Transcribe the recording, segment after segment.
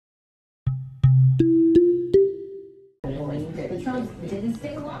The Trumps didn't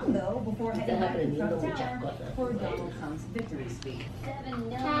stay long, though, before heading back to Trump Tower for Donald Trump's victory speech. 7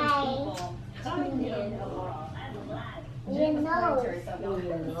 million people tuned in overall. You know.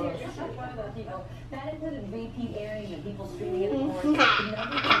 That included repeat airings and people streaming it, of course.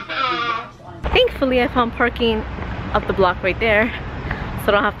 Thankfully, I found parking up the block right there, so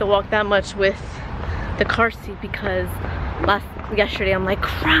I don't have to walk that much with the car seat, because yesterday I'm like,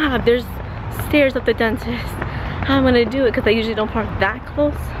 crap, there's stairs up the dentist. How am I gonna do it? Because I usually don't park that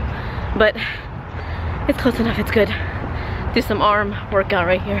close, but it's close enough. It's good. Do some arm workout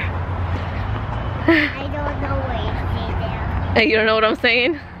right here. I don't know what you say there. Hey, you don't know what I'm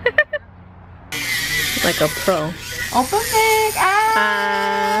saying? Like a pro. Open big.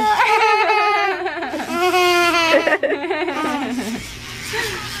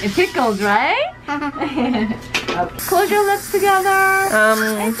 It tickles, right? Okay. Close your lips together.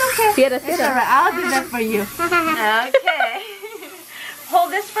 It's okay. It's alright. I'll do that for you. Okay.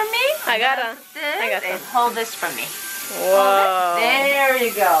 Hold this for me. I got And hold this for me. Whoa. There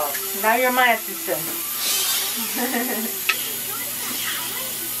you go. Now you're my assistant.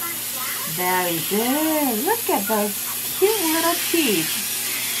 Very good. Look at those cute little teeth.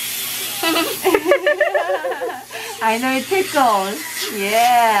 I know it tickles.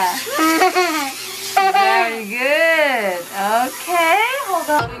 Yeah. Very good. Okay, hold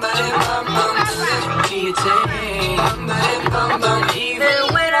on.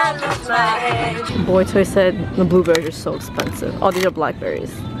 BOYTOY said the blueberries are so expensive. Oh, these are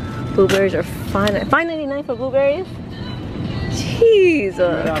blackberries. Blueberries are fine. $5.99 for blueberries? Jeez.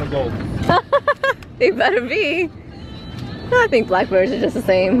 Out of gold. They better be. I think blackberries are just the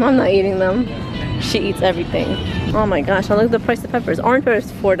same. I'm not eating them. She eats everything. Oh my gosh, now look at the price of peppers. Orange peppers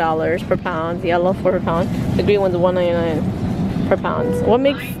is $4 per pound. Yellow $4 per pound. The green one's $1.99 per pound. What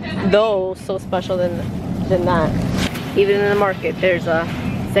makes those so special than that? Even in the market, there's a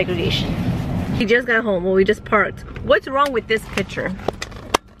segregation. We just got home. Well, we just parked. What's wrong with this picture?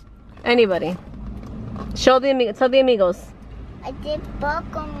 Anybody? Tell the amigos. I did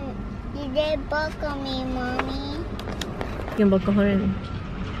buckle. You did buckle me, mommy. You buckle her in.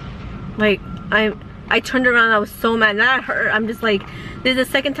 Like, I turned around, I was so mad. Not at her, I'm just like, this is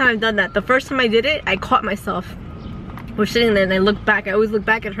the second time I've done that. The first time I did it, I caught myself. We're sitting there and I looked back. I always look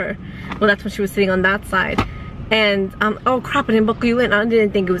back at her. Well, that's when she was sitting on that side. And oh crap, I didn't buckle you in. I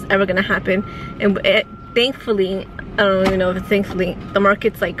didn't think it was ever gonna happen. And thankfully, I don't even know if it's thankfully, the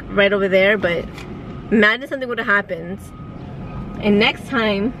market's like right over there, but imagine something would have happened. And next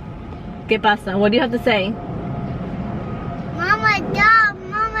time, ¿qué pasa? What do you have to say? Mama,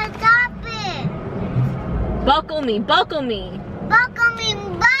 stop it. Buckle me, buckle me. Buckle me,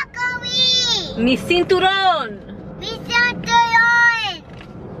 buckle me. Mi cinturón. Mi cinturón.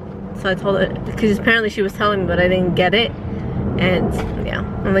 So I told her, because apparently she was telling me, but I didn't get it. And yeah,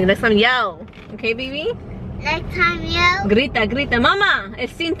 I'm like, next time yell. Okay, baby? Next time yell. Grita, grita. Mama, el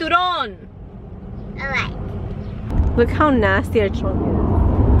cinturón. Alright. Look how nasty our trunk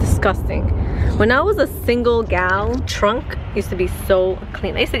is. Disgusting. When I was a single gal, trunk used to be so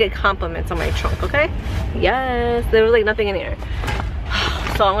clean. I used to get compliments on my trunk, okay? Yes, there was like nothing in here.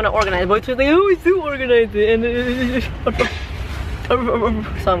 So I'm gonna organize. BOYTOY's like, oh, we do organize it. So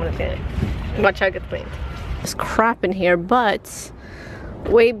I'm gonna clean it. I'm gonna check it cleaned. There's crap in here, but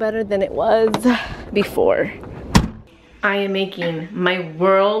way better than it was before. I am making my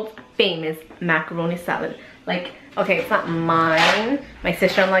world famous macaroni salad. Like, okay, it's not mine. My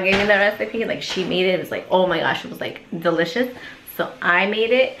sister-in-law gave me the recipe. Like, she made it. It was like, oh my gosh, it was like delicious. So I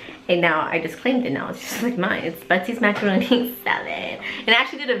made it, and now I just claimed it. Now it's just like mine. It's Betsy's macaroni salad. And I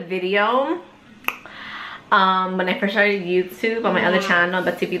actually did a video when I first started YouTube on my other channel,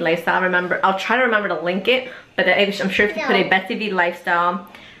 Betsy V Lifestyle. I'll try to remember to link it, but I'm sure if you put a Betsy V Lifestyle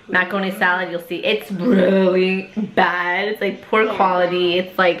macaroni salad, you'll see it's really bad. It's like poor quality.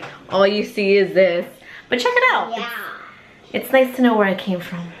 It's like all you see is this. But check it out. Yeah. It's nice to know where I came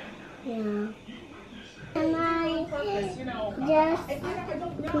from. Yeah. Can I just,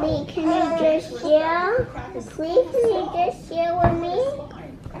 please, can you just share? Please, can you just share with me?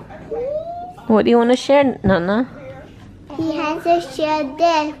 Please? What do you want to share, Nana? He has to share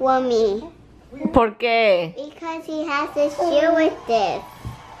this with me. ¿Por qué? Because he has to share with this.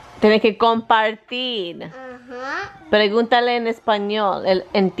 Tienes que compartir. Pregúntale en español. Él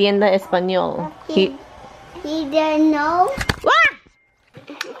entienda español. He didn't know.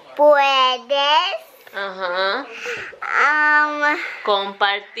 Puedes.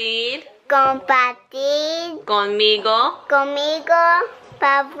 Compartir. Compartir. Conmigo. Conmigo.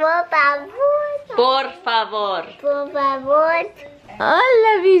 Por favor. Por favor. Por favor.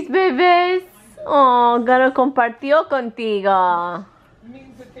 Hola, mis bebés. Oh, Garo compartió contigo.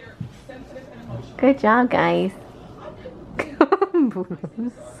 Good job, guys.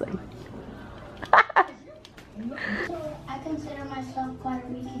 I consider myself Puerto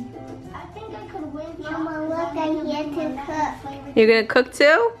Rican. I think I could win. Mama, look, I'm here to cook. You're gonna cook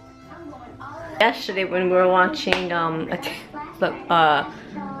too? Yesterday when we were watching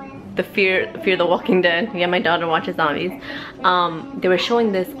the Fear the Walking Dead. Yeah, my daughter watches zombies. They were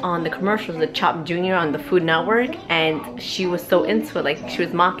showing this on the commercials, the Chop Jr. on the Food Network, and she was so into it, like she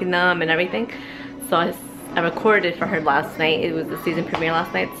was mocking them and everything. So I recorded for her last night. It was the season premiere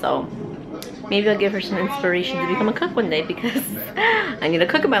last night, so maybe I'll give her some inspiration to become a cook one day, because I need a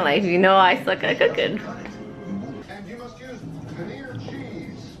cook in my life. You know I suck at cooking. And you must use paneer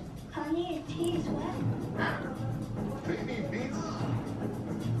cheese. Paneer cheese, what? Baby beets.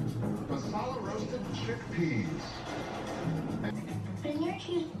 Masala roasted chickpeas. Paneer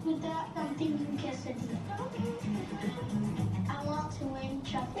cheese with that, I'm thinking quesadilla. I want to win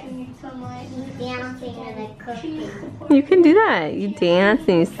Chop Jr. for my dancing and a cooking. You can do that. You dance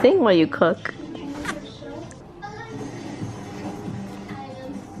and you sing while you cook.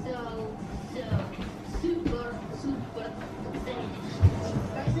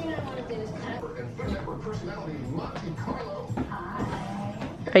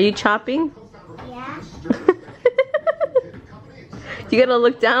 Are you chopping? Yeah. You gotta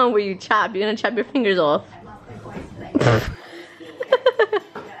look down where you chop. You're gonna chop your fingers off.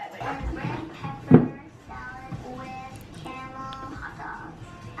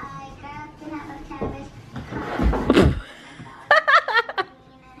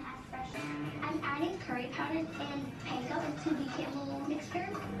 I'm adding curry powder and panko into the camel mixture,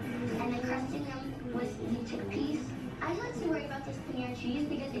 and then crusting them with the chickpeas. I'm not too worried about this paneer cheese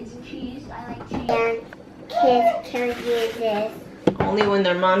because it's cheese. I like cheese. And kids can use this. Only when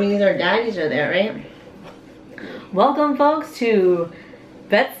their mommies or daddies are there, right? Welcome, folks, to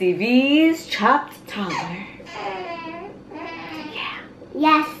Betsy V's Chopped Toddler. Yeah.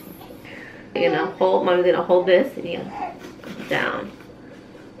 Yes. You're gonna hold, mommy's gonna hold this and you down.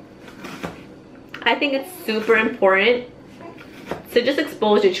 I think it's super important to just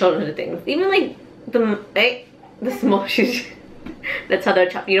expose your children to things. Even like the small shoes. That's how they're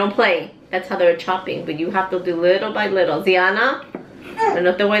chopping. You don't play. That's how they're chopping. But you have to do little by little. Ziana,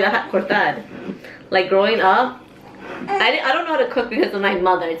 no te voy a dejar cortar. Like growing up, I don't know how to cook because of my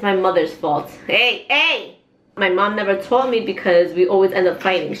mother. It's my mother's fault. Hey, hey! My mom never taught me because we always end up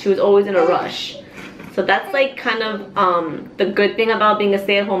fighting. She was always in a rush. So that's like kind of the good thing about being a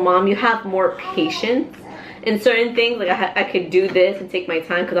stay-at-home mom. You have more patience in certain things. Like I could do this and take my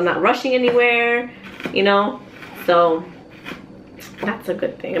time because I'm not rushing anywhere, you know? So that's a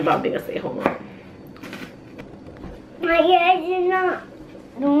good thing about being a stay-at-home mom. My eyes are not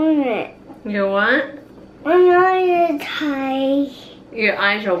doing it. Your what? My eyes are tired. Your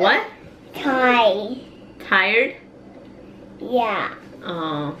eyes are what? Tired. Tired? Yeah.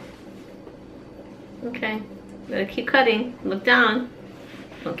 Oh. Okay. Gotta keep cutting. Look down.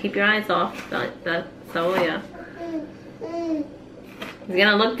 Don't keep your eyes off. So yeah. He's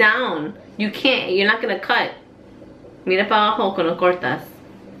gonna look down. You can't. You're not gonna cut. Mira para abajo cuando cortas.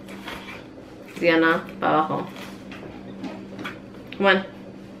 Diana, para abajo. Come on.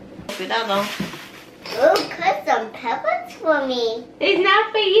 Cuidado. Oh, cut some peppers for me. It's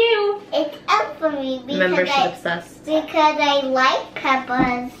not for you. It's up for me because Remember, she's obsessed. Because I like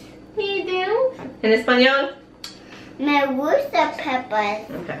peppers. You do? In español? Me gusta peppers.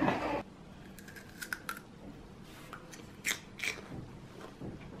 Okay.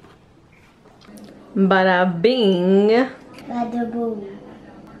 Bada bing. Bada boom.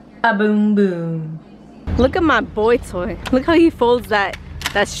 A boom boom. Look at my boy toy. Look how he folds that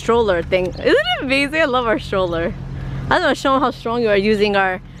stroller thing. Isn't it amazing? I love our stroller. I don't know, show him how strong you are using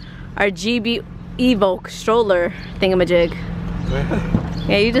our GB Evoke stroller thingamajig.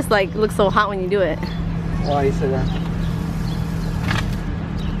 Yeah, you just like look so hot when you do it. Why you say that?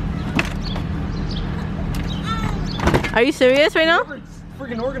 Are you serious right now?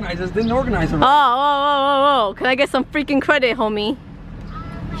 Freaking organizers didn't organize it. Oh. Can I get some freaking credit, homie?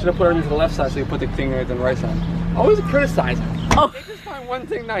 Should have put it into the left side so you put the thing right on the right side. Always criticizing. Oh. They just find one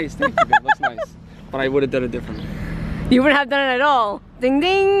thing nice. Thank you, babe. Looks nice. But I would have done it differently. You wouldn't have done it at all. Ding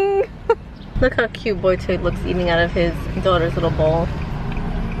ding. Look how cute BOYTOY looks eating out of his daughter's little bowl.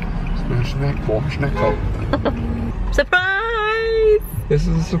 Snack bowl. Snack bowl. Surprise! This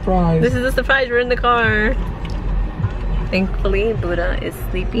is a surprise. This is a surprise. We're in the car. Thankfully, Buddha is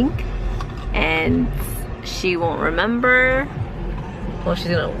sleeping and she won't remember. Well, she's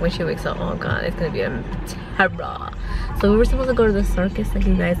gonna, when she wakes up, oh god, it's gonna be a terror. So we were supposed to go to the circus, like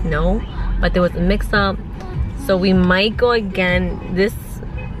you guys know, but there was a mix-up. So we might go again this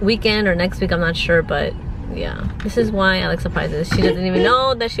weekend or next week, I'm not sure, but yeah. This is why I like surprises. She doesn't even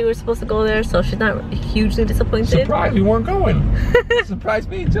know that she was supposed to go there, so she's not hugely disappointed. Surprised we weren't going. Surprised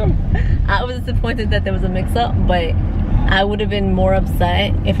me too. I was disappointed that there was a mix-up, but I would have been more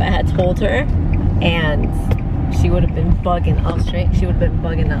upset if I had told her and she would have been bugging out straight. She would have been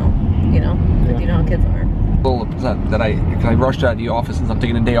bugging out, you know? Yeah. You know how kids are. A little upset that I rushed out of the office since I'm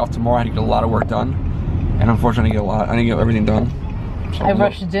taking a day off tomorrow. I had to get a lot of work done. And unfortunately I didn't get everything done. So I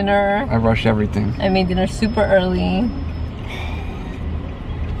rushed dinner. I rushed everything. I made dinner super early.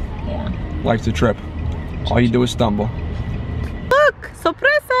 Yeah. Life's a trip. All you do is stumble. Look!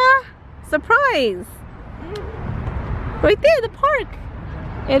 Sorpresa! Surprise! Right there, the park.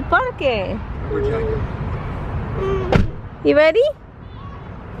 El parque. You ready?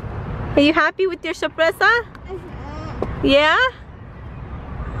 Are you happy with your sorpresa? Yeah?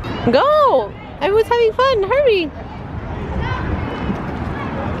 Go! Everyone's having fun. Hurry!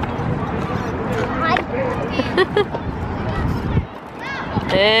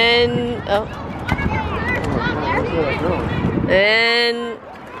 And oh. And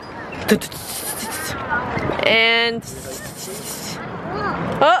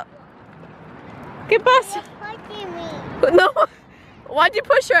oh, ¿qué pasa? No, why'd you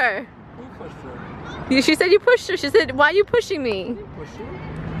push her? Who pushed her? She said you pushed her. She said, why are you pushing me? Push her?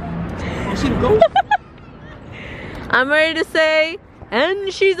 You see the ghost? I'm ready to say,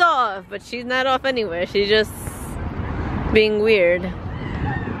 and she's off, but she's not off anywhere. She's just being weird.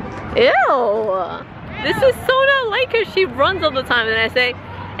 Ew! This is so not like her. She runs all the time, and I say,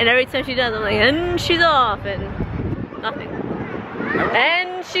 and every time she does, I'm like, and she's off, and nothing.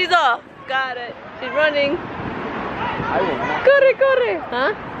 And she's off. Got it. She's running. I will not. Corre.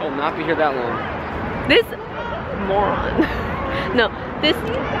 Huh? I will not be here that long. This moron. No, this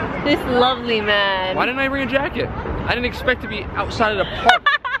lovely man. Why didn't I bring a jacket? I didn't expect to be outside of the park.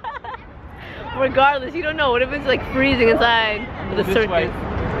 Regardless, you don't know. What if it's like freezing inside with a circus?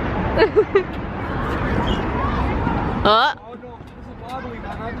 Oh no, this is wobbly,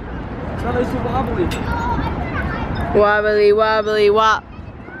 man. It's not so wobbly. Wobbly wop.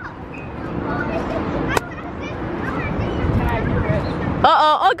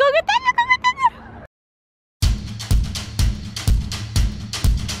 Uh-oh, oh, go get that!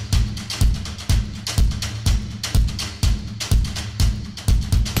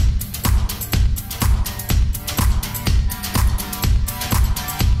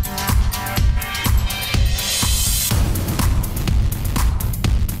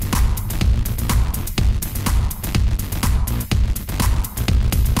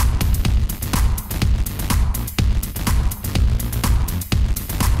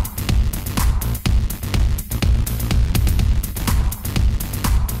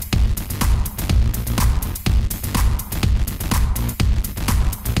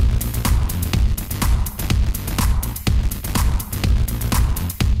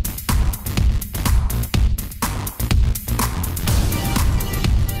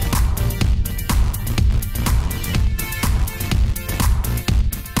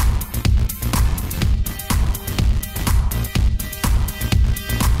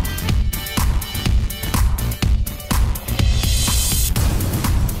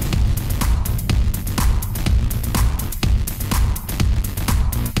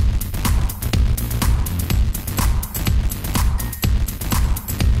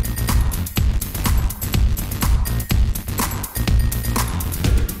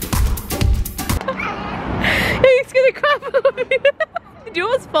 Did you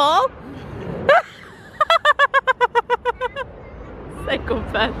almost fall?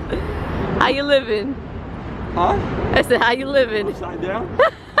 Psychopath. How you living? Huh? I said, how you living? Upside down?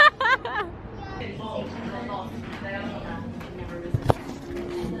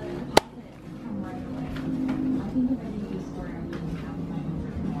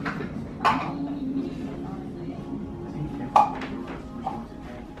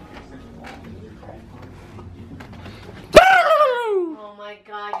 Oh my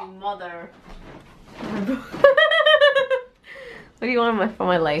god, you mother. What do you want from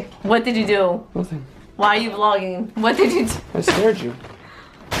my life? What did you do? Nothing. Why are you vlogging? What did you do? I scared you.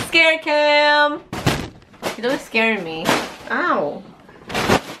 Scared cam! You're always scaring me. Ow.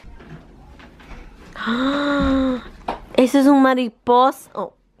 Ese es un mariposa.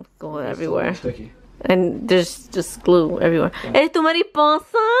 Oh, go everywhere. Sticky. And there's just glue everywhere. ¿Es tu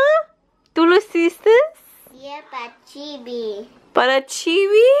mariposa? ¿Tú lo hiciste? Yeah, para Chibi. ¿Para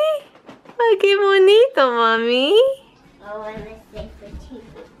Chibi? Ay, qué bonito, mami. Oh, I was say for Chibi.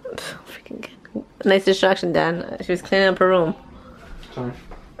 Freaking nice distraction, Dad. She was cleaning up her room. Sorry.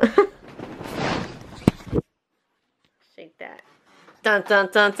 Dun dun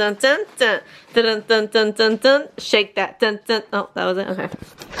dun dun dun dun dun dun dun dun dun. Shake that dun dun. Oh, that was it. Okay.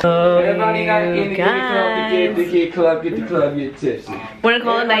 Everybody got in the club, get the club, get tipsy. We're gonna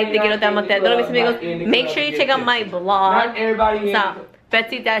call it night. Te quiero tanto. Mis amigos. Make sure you check out my blog. Stop.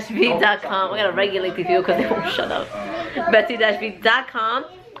 Betsy-V.com. We gotta regulate these people because they won't shut up. Betsy-V.com.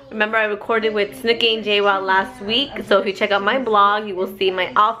 Remember, I recorded with Snooki and JWoww last week, so if you check out my blog, you will see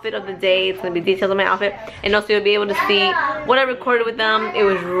my outfit of the day. It's going to be details of my outfit, and also you'll be able to see what I recorded with them. It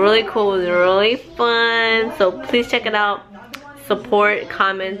was really cool. It was really fun, so please check it out. Support,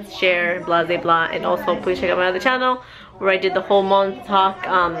 comment, share, blah, blah, blah, and also please check out my other channel where I did the whole Montauk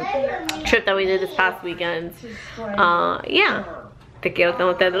trip that we did this past weekend. Yeah. Te quiero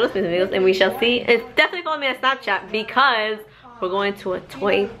tanto, mis amigos, and we shall see. And definitely follow me on Snapchat because we're going to a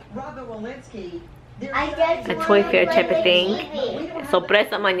toy fair type of thing.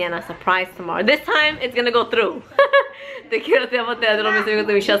 Sorpresa mañana, surprise tomorrow. This time it's gonna go through. Te quiero tanto, mis amigos, and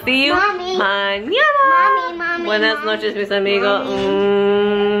we shall see you mañana. Buenas noches, mis amigos.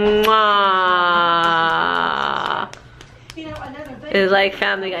 It's like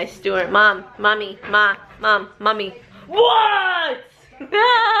Family Guy, Stuart. Mom, mommy, mom, mommy. What?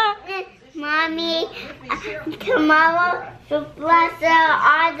 Mommy, tomorrow the bless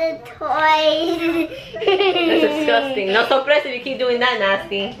all the toys. That's disgusting. No sorpresa if you keep doing that,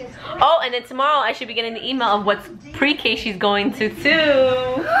 nasty. Oh, and then tomorrow I should be getting the email of what pre-K she's going to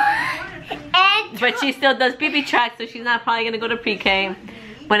too. But she still does BB track, so she's not probably gonna go to pre-K.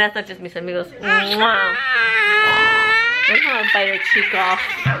 Buenas noches, mis amigos. Mwah. I'm gonna bite her cheek off.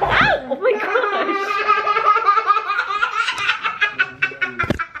 Oh my gosh.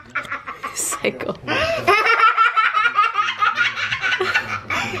 Psycho.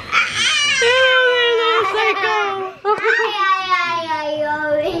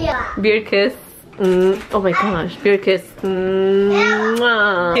 Beard kiss. Oh my gosh, beard kiss.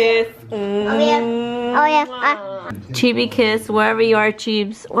 Kiss. Chibi kiss, wherever you are,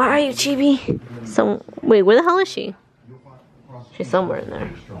 Chibs. Where are you, Chibi? So, wait, where the hell is she? She's somewhere in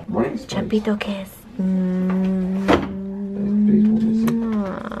there. Chapito kiss.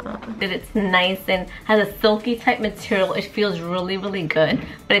 It's nice and has a silky type material. It feels really, really good,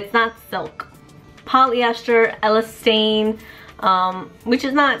 but it's not silk. Polyester, elastane, which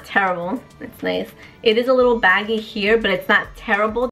is not terrible. It's nice. It is a little baggy here, but it's not terrible.